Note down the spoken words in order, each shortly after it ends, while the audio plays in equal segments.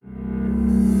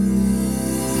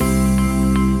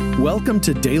Welcome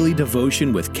to Daily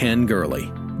Devotion with Ken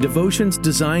Gurley. Devotions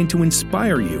designed to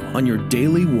inspire you on your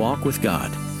daily walk with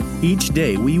God. Each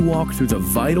day we walk through the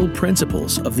vital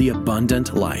principles of the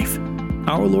abundant life.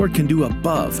 Our Lord can do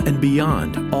above and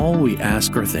beyond all we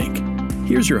ask or think.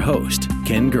 Here's your host,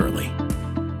 Ken Gurley.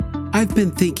 I've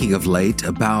been thinking of late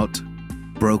about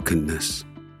brokenness.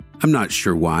 I'm not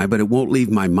sure why, but it won't leave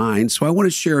my mind, so I want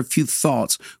to share a few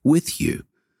thoughts with you.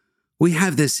 We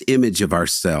have this image of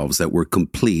ourselves that we're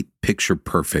complete, picture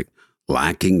perfect,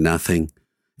 lacking nothing.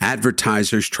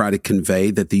 Advertisers try to convey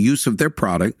that the use of their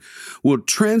product will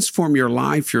transform your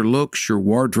life, your looks, your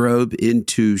wardrobe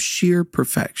into sheer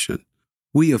perfection.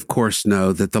 We, of course,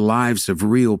 know that the lives of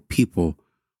real people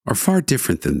are far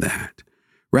different than that.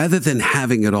 Rather than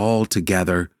having it all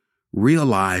together, real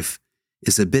life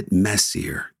is a bit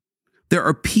messier. There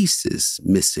are pieces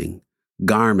missing.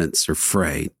 Garments are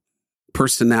frayed.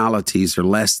 Personalities are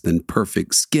less than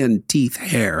perfect. Skin, teeth,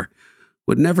 hair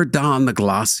would never don the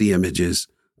glossy images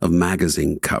of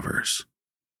magazine covers.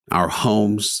 Our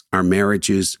homes, our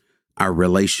marriages, our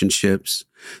relationships,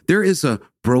 there is a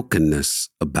brokenness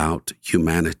about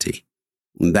humanity.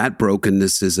 And that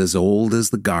brokenness is as old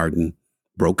as the garden.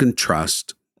 Broken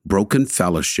trust, broken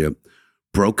fellowship,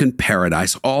 broken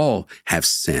paradise, all have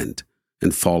sinned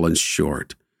and fallen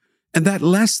short. And that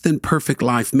less than perfect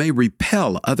life may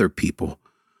repel other people,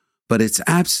 but it's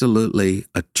absolutely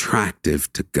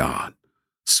attractive to God.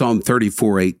 Psalm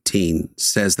 34:18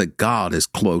 says that God is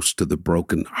close to the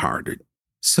brokenhearted.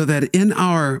 So that in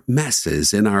our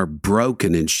messes, in our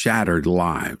broken and shattered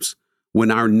lives, when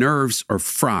our nerves are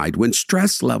fried, when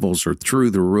stress levels are through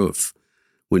the roof,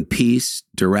 when peace,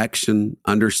 direction,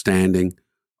 understanding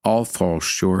all fall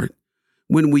short,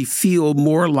 when we feel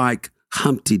more like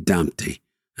Humpty Dumpty,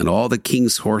 and all the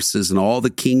king's horses and all the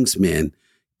king's men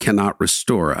cannot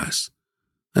restore us.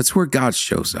 That's where God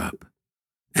shows up.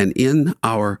 And in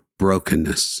our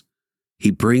brokenness, he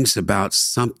brings about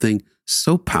something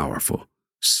so powerful,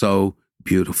 so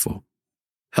beautiful.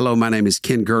 Hello, my name is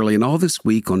Ken Gurley, and all this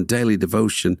week on Daily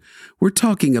Devotion, we're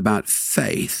talking about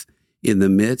faith in the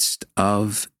midst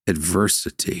of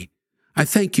adversity. I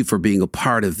thank you for being a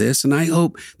part of this, and I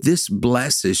hope this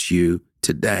blesses you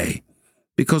today.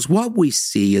 Because what we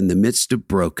see in the midst of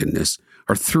brokenness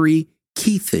are three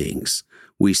key things.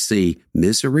 We see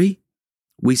misery,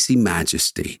 we see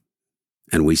majesty,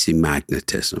 and we see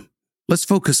magnetism. Let's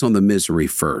focus on the misery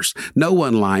first. No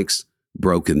one likes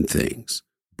broken things,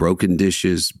 broken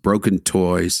dishes, broken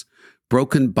toys,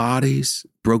 broken bodies,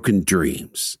 broken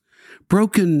dreams,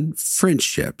 broken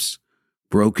friendships,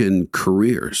 broken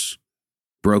careers,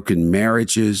 broken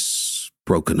marriages,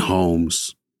 broken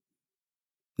homes.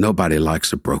 Nobody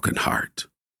likes a broken heart.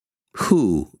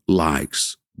 Who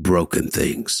likes broken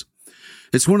things?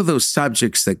 It's one of those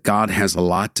subjects that God has a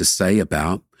lot to say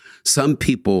about. Some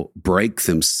people break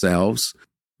themselves.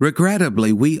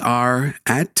 Regrettably, we are,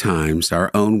 at times,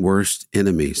 our own worst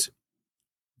enemies.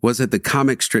 Was it the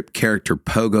comic strip character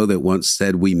Pogo that once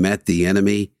said, "We met the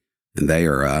enemy, and they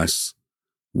are us"?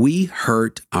 We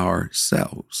hurt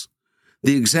ourselves.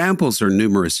 The examples are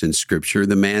numerous in Scripture.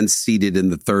 The man seated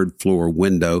in the third-floor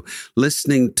window,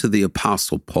 listening to the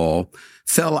Apostle Paul,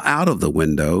 fell out of the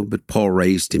window, but Paul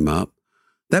raised him up.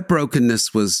 That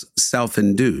brokenness was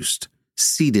self-induced,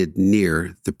 seated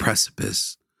near the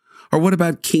precipice. Or what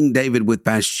about King David with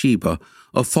Bathsheba,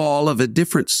 a fall of a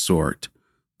different sort,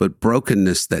 but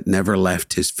brokenness that never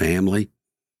left his family?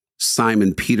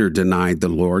 Simon Peter denied the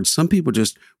Lord. Some people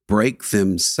just break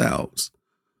themselves.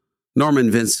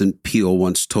 Norman Vincent Peale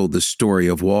once told the story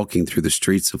of walking through the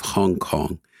streets of Hong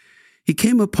Kong. He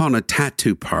came upon a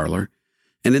tattoo parlor,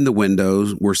 and in the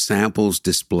windows were samples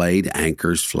displayed,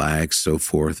 anchors, flags, so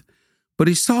forth. But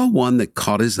he saw one that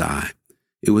caught his eye.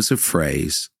 It was a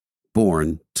phrase,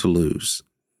 "born to lose."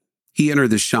 He entered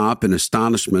the shop in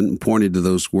astonishment and pointed to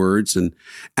those words and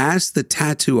asked the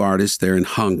tattoo artist there in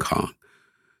Hong Kong,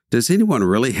 "Does anyone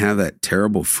really have that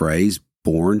terrible phrase,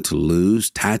 'born to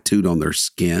lose,' tattooed on their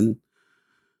skin?"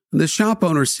 And the shop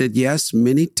owner said, "Yes,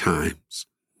 many times.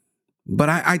 But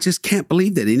I just can't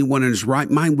believe that anyone in his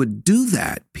right mind would do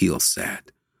that," Peale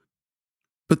said.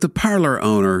 But the parlor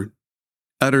owner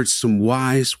uttered some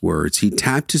wise words. He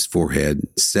tapped his forehead,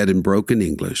 said in broken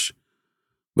English,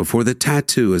 "Before the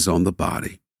tattoo is on the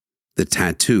body, the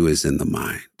tattoo is in the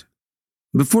mind.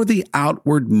 Before the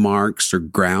outward marks are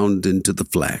ground into the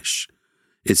flesh,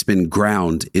 it's been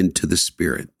ground into the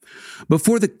spirit.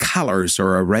 Before the colors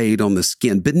are arrayed on the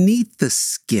skin, beneath the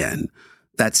skin,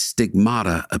 that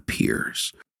stigmata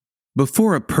appears.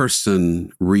 Before a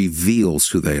person reveals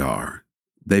who they are,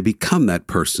 they become that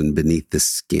person beneath the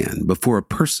skin. Before a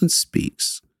person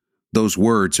speaks, those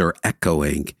words are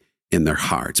echoing in their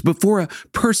hearts. Before a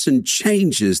person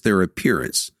changes their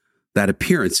appearance, that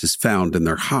appearance is found in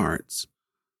their hearts.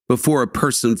 Before a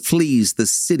person flees the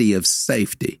city of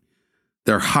safety,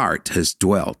 their heart has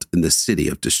dwelt in the city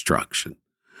of destruction.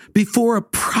 Before a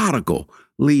prodigal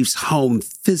leaves home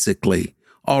physically,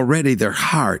 already their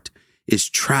heart is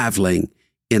traveling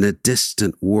in a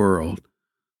distant world.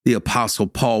 The Apostle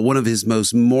Paul, one of his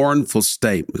most mournful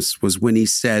statements was when he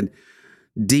said,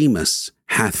 "Demas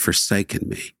hath forsaken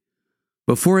me."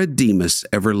 Before a Demas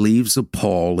ever leaves a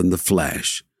Paul in the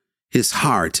flesh, his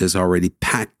heart has already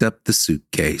packed up the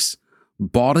suitcase,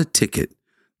 bought a ticket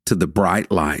to the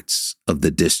bright lights of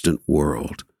the distant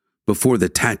world. Before the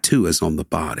tattoo is on the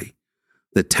body,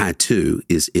 the tattoo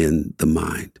is in the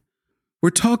mind.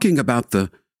 We're talking about the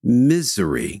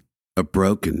misery of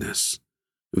brokenness.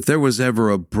 If there was ever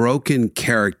a broken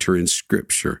character in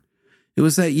Scripture, it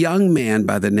was that young man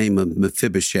by the name of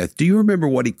Mephibosheth. Do you remember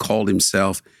what he called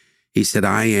himself? He said,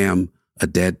 "I am a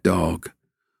dead dog."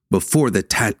 Before the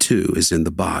tattoo is in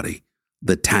the body,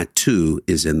 the tattoo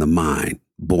is in the mind,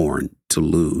 born to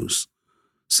lose.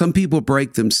 Some people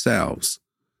break themselves.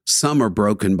 Some are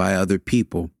broken by other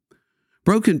people.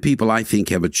 Broken people, I think,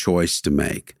 have a choice to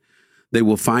make. They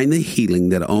will find the healing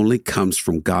that only comes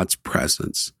from God's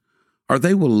presence, or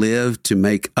they will live to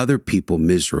make other people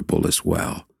miserable as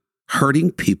well.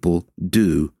 Hurting people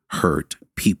do hurt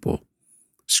people.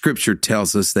 Scripture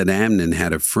tells us that Amnon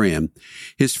had a friend.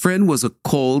 His friend was a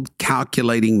cold,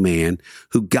 calculating man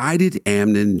who guided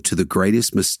Amnon into the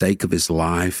greatest mistake of his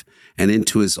life and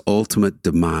into his ultimate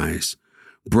demise.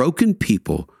 Broken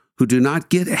people who do not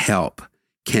get help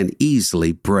can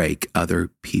easily break other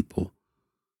people.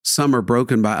 Some are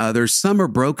broken by others. Some are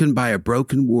broken by a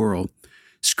broken world.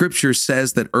 Scripture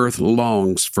says that earth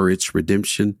longs for its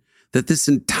redemption, that this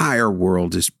entire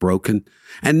world is broken,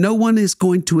 and no one is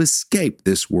going to escape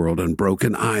this world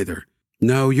unbroken either.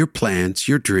 No, your plans,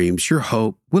 your dreams, your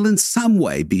hope will in some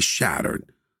way be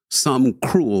shattered. Some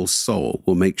cruel soul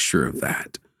will make sure of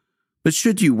that. But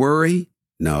should you worry?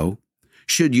 No.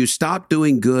 Should you stop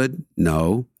doing good?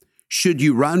 No. Should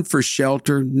you run for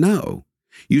shelter? No.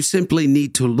 You simply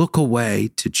need to look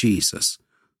away to Jesus,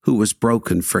 who was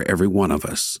broken for every one of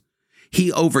us.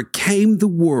 He overcame the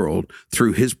world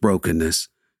through his brokenness,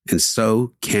 and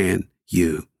so can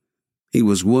you. He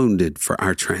was wounded for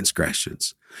our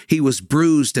transgressions. He was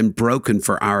bruised and broken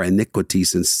for our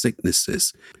iniquities and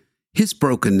sicknesses. His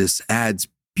brokenness adds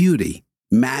beauty,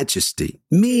 majesty,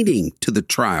 meaning to the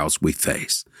trials we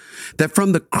face. That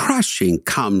from the crushing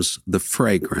comes the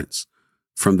fragrance.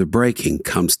 From the breaking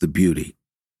comes the beauty.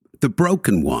 The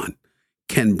broken one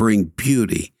can bring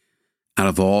beauty out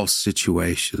of all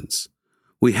situations.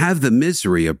 We have the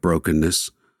misery of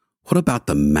brokenness. What about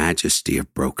the majesty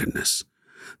of brokenness?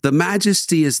 The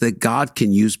majesty is that God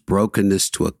can use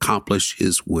brokenness to accomplish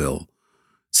his will.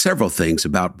 Several things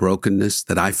about brokenness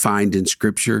that I find in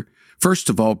Scripture.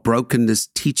 First of all, brokenness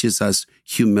teaches us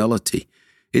humility.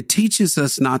 It teaches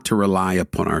us not to rely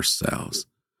upon ourselves,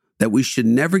 that we should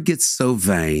never get so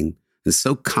vain and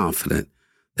so confident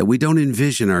that we don't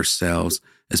envision ourselves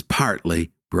as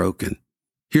partly broken.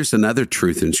 Here's another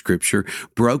truth in Scripture.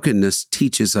 Brokenness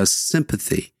teaches us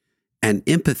sympathy and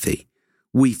empathy.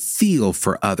 We feel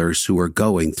for others who are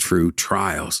going through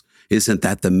trials. Isn't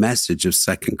that the message of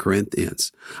 2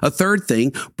 Corinthians? A third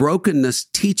thing, brokenness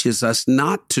teaches us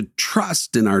not to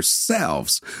trust in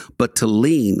ourselves, but to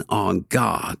lean on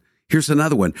God. Here's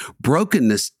another one.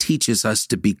 Brokenness teaches us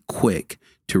to be quick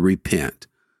to repent.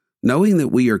 Knowing that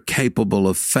we are capable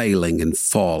of failing and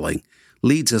falling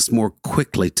leads us more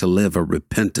quickly to live a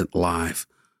repentant life.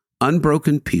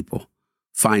 Unbroken people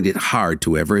find it hard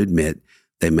to ever admit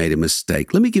they made a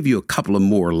mistake. Let me give you a couple of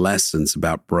more lessons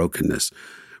about brokenness.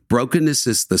 Brokenness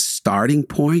is the starting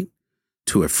point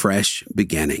to a fresh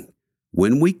beginning.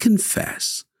 When we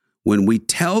confess, when we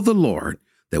tell the Lord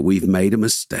that we've made a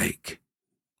mistake,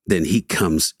 then he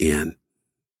comes in.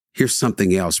 Here's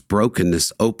something else.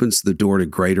 Brokenness opens the door to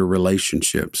greater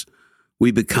relationships.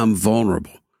 We become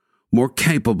vulnerable, more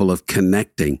capable of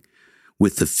connecting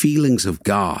with the feelings of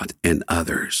God and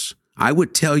others. I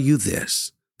would tell you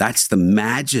this, that's the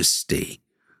majesty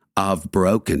of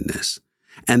brokenness.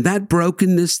 And that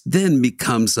brokenness then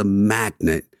becomes a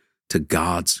magnet to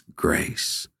God's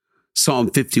grace. Psalm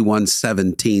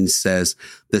 51:17 says,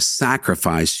 "The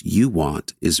sacrifice you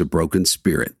want is a broken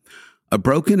spirit. A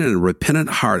broken and a repentant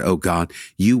heart, O God,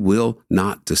 you will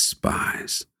not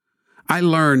despise." I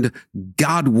learned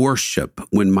God worship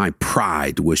when my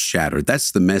pride was shattered. That's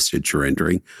the message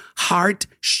rendering.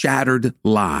 Heart-shattered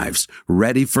lives,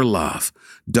 ready for love,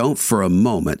 don't for a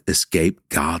moment escape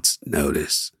God's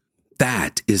notice.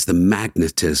 That is the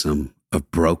magnetism of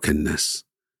brokenness.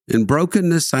 In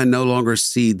brokenness, I no longer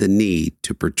see the need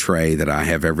to portray that I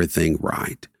have everything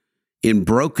right. In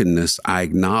brokenness, I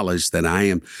acknowledge that I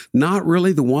am not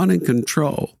really the one in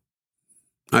control.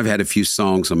 I've had a few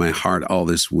songs on my heart all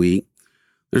this week.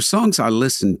 They're songs I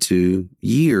listened to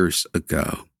years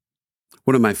ago.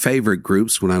 One of my favorite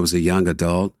groups when I was a young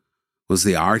adult was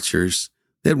the Archers.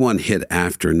 They had one hit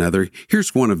after another.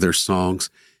 Here's one of their songs,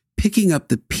 Picking Up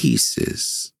the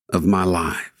Pieces of My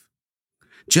Life.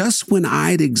 Just when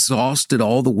I'd exhausted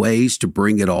all the ways to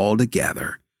bring it all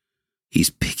together, he's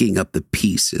picking up the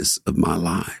pieces of my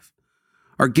life.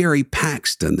 Or Gary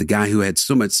Paxton, the guy who had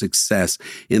so much success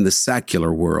in the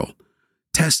secular world,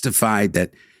 testified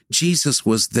that Jesus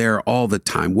was there all the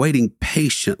time, waiting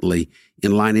patiently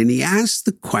in line. And he asked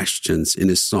the questions in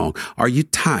his song, are you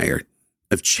tired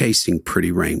of chasing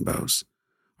pretty rainbows?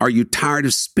 Are you tired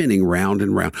of spinning round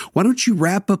and round? Why don't you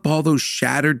wrap up all those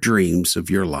shattered dreams of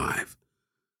your life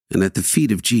and at the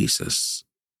feet of Jesus,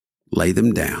 lay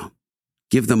them down,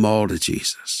 give them all to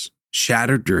Jesus.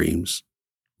 Shattered dreams,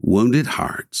 wounded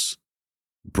hearts,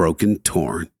 broken,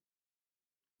 torn.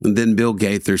 And then Bill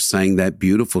Gaither sang that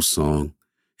beautiful song,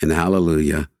 and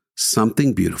hallelujah,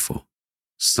 something beautiful,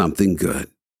 something good.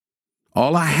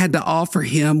 All I had to offer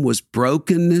him was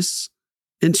brokenness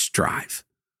and strife,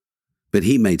 but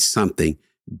he made something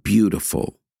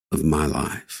beautiful of my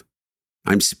life.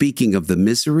 I'm speaking of the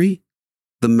misery,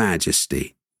 the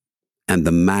majesty, and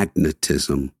the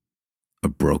magnetism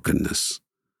of brokenness.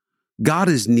 God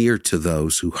is near to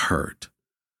those who hurt.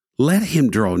 Let him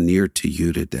draw near to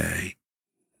you today.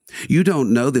 You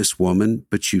don't know this woman,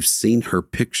 but you've seen her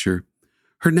picture.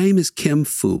 Her name is Kim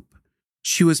Phoop.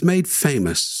 She was made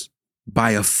famous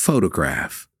by a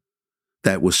photograph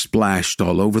that was splashed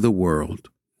all over the world.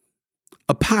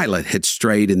 A pilot had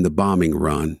strayed in the bombing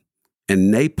run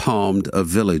and napalmed a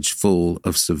village full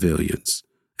of civilians.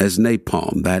 As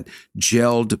napalm, that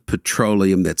gelled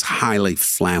petroleum that's highly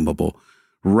flammable,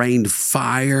 rained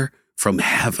fire from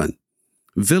heaven.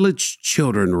 Village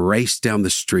children raced down the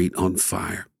street on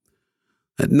fire.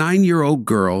 A 9-year-old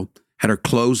girl had her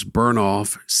clothes burnt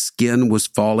off, skin was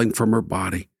falling from her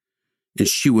body, and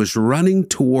she was running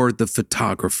toward the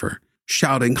photographer,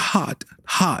 shouting, hot,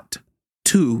 hot,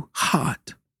 too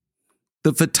hot.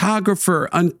 The photographer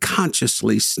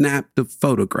unconsciously snapped a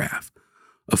photograph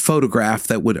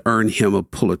that would earn him a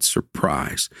Pulitzer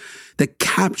Prize, that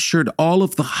captured all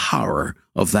of the horror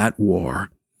of that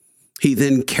war. He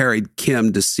then carried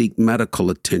Kim to seek medical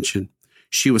attention.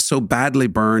 She was so badly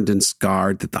burned and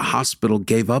scarred that the hospital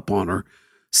gave up on her,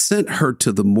 sent her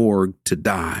to the morgue to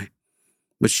die.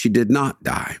 But she did not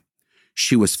die.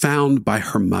 She was found by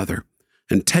her mother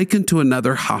and taken to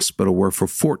another hospital where for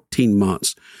 14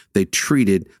 months they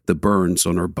treated the burns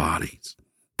on her body.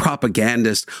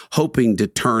 Propagandists, hoping to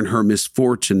turn her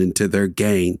misfortune into their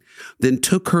gain, then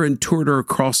took her and toured her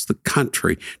across the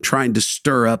country, trying to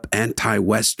stir up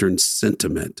anti-Western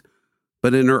sentiment.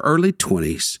 But in her early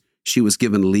 20s, she was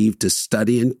given leave to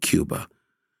study in Cuba,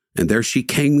 and there she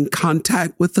came in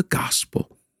contact with the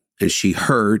gospel, and she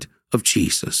heard of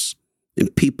Jesus,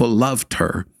 and people loved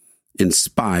her in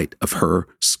spite of her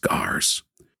scars.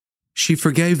 She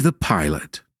forgave the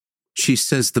pilot. She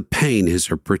says the pain is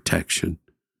her protection.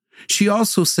 She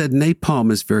also said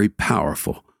napalm is very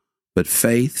powerful, but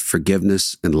faith,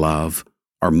 forgiveness, and love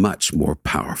are much more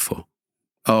powerful.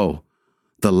 Oh,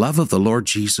 the love of the Lord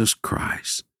Jesus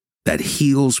Christ that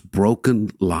heals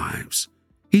broken lives.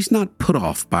 He's not put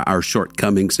off by our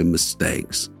shortcomings and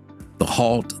mistakes. The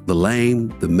halt, the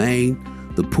lame, the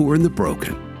maimed, the poor, and the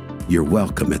broken. You're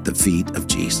welcome at the feet of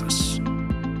Jesus.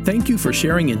 Thank you for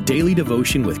sharing in Daily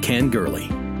Devotion with Ken Gurley.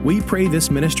 We pray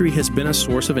this ministry has been a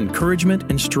source of encouragement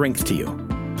and strength to you.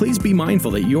 Please be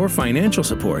mindful that your financial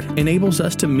support enables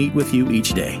us to meet with you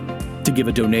each day. To give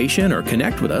a donation or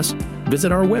connect with us,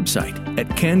 visit our website at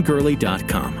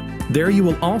kengurley.com. There you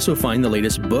will also find the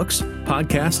latest books,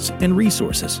 podcasts, and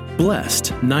resources.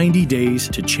 Blessed 90 Days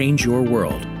to Change Your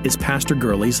World is Pastor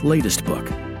Gurley's latest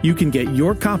book. You can get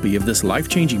your copy of this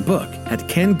life-changing book at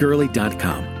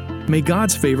kengurley.com. May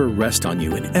God's favor rest on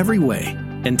you in every way.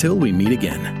 Until we meet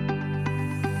again.